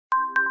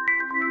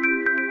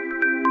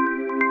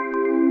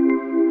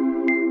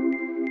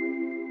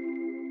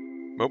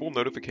Mobile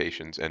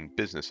notifications and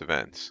business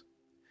events.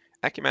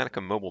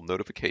 Acumatica mobile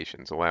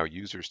notifications allow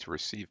users to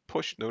receive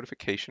push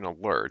notification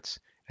alerts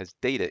as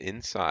data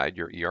inside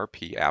your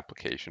ERP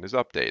application is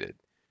updated.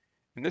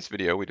 In this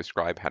video, we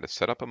describe how to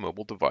set up a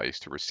mobile device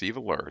to receive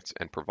alerts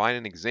and provide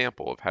an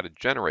example of how to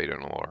generate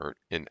an alert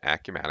in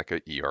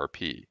Acumatica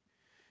ERP.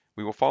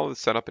 We will follow the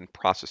setup and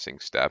processing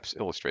steps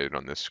illustrated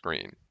on this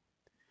screen.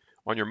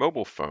 On your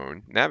mobile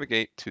phone,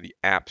 navigate to the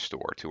App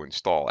Store to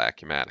install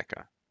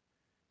Acumatica.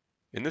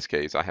 In this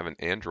case, I have an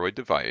Android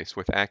device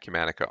with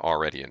Acumatica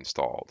already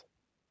installed.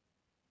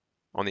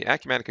 On the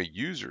Acumatica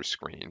user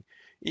screen,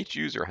 each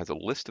user has a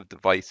list of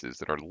devices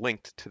that are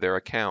linked to their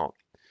account.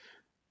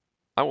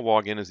 I will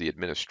log in as the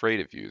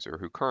administrative user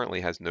who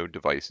currently has no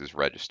devices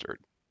registered.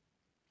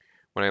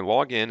 When I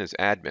log in as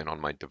admin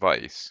on my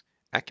device,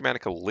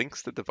 Acumatica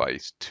links the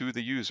device to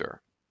the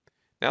user.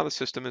 Now the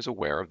system is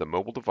aware of the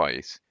mobile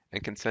device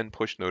and can send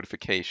push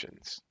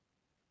notifications.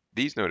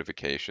 These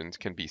notifications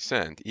can be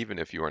sent even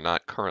if you are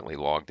not currently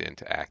logged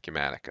into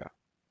Acumatica.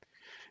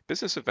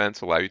 Business events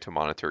allow you to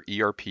monitor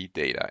ERP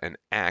data and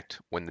act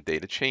when the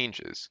data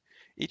changes.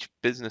 Each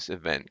business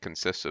event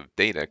consists of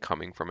data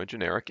coming from a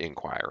generic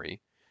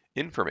inquiry,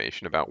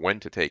 information about when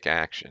to take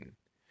action,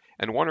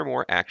 and one or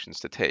more actions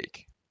to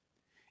take.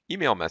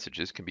 Email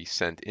messages can be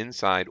sent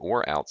inside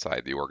or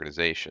outside the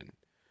organization,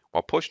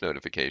 while push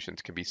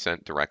notifications can be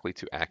sent directly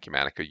to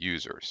Acumatica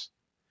users.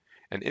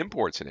 And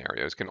import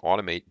scenarios can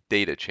automate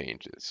data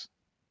changes.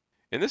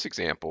 In this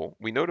example,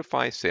 we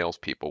notify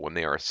salespeople when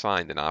they are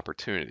assigned an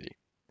opportunity.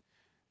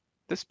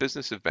 This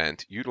business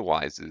event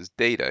utilizes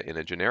data in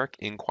a generic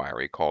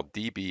inquiry called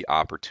DB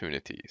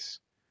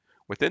Opportunities.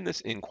 Within this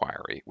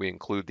inquiry, we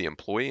include the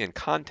employee and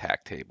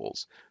contact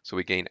tables, so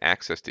we gain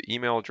access to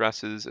email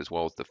addresses as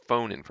well as the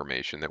phone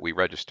information that we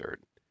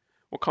registered.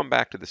 We'll come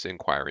back to this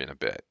inquiry in a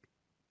bit.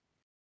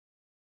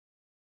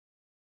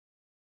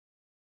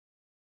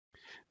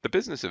 The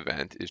business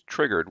event is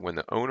triggered when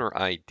the owner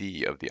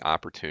ID of the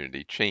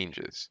opportunity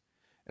changes,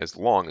 as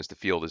long as the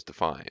field is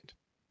defined.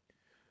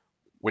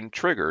 When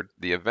triggered,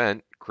 the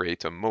event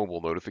creates a mobile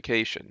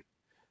notification.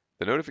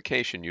 The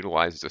notification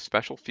utilizes a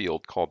special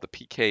field called the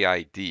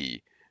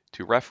PKID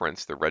to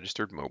reference the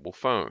registered mobile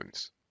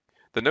phones.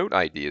 The note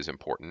ID is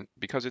important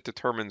because it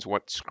determines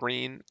what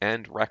screen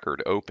and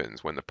record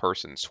opens when the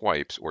person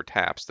swipes or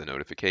taps the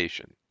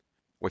notification.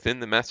 Within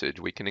the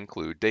message, we can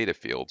include data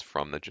fields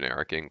from the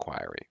generic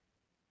inquiry.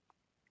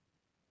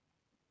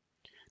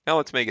 Now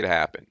let's make it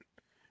happen.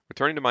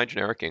 Returning to my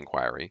generic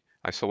inquiry,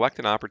 I select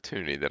an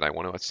opportunity that I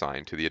want to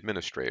assign to the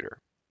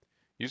administrator.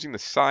 Using the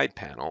side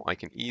panel, I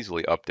can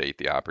easily update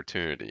the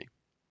opportunity.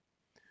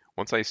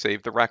 Once I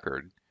save the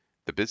record,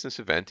 the business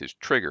event is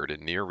triggered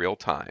in near real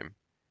time,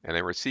 and I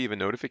receive a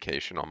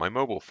notification on my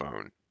mobile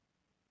phone.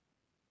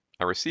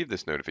 I receive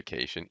this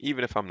notification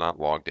even if I'm not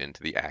logged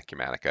into the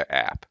Acumatica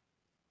app.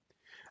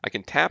 I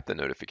can tap the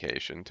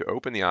notification to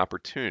open the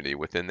opportunity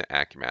within the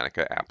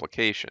Acumatica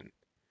application.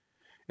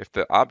 If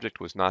the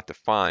object was not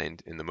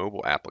defined in the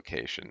mobile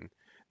application,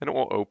 then it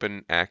will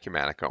open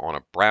Acumatica on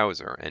a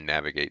browser and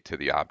navigate to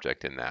the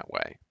object in that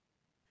way.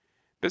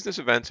 Business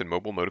events and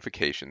mobile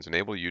notifications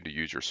enable you to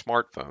use your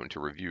smartphone to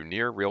review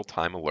near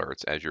real-time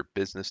alerts as your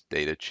business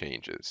data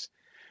changes.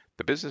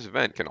 The business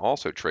event can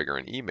also trigger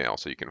an email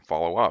so you can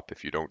follow up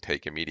if you don't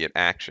take immediate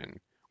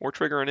action, or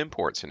trigger an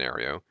import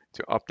scenario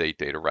to update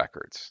data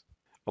records.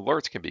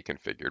 Alerts can be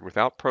configured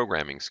without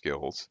programming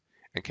skills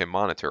and can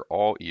monitor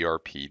all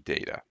ERP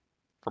data.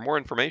 For more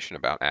information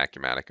about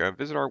Acumatica,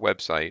 visit our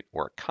website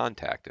or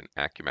contact an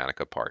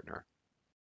Acumatica partner.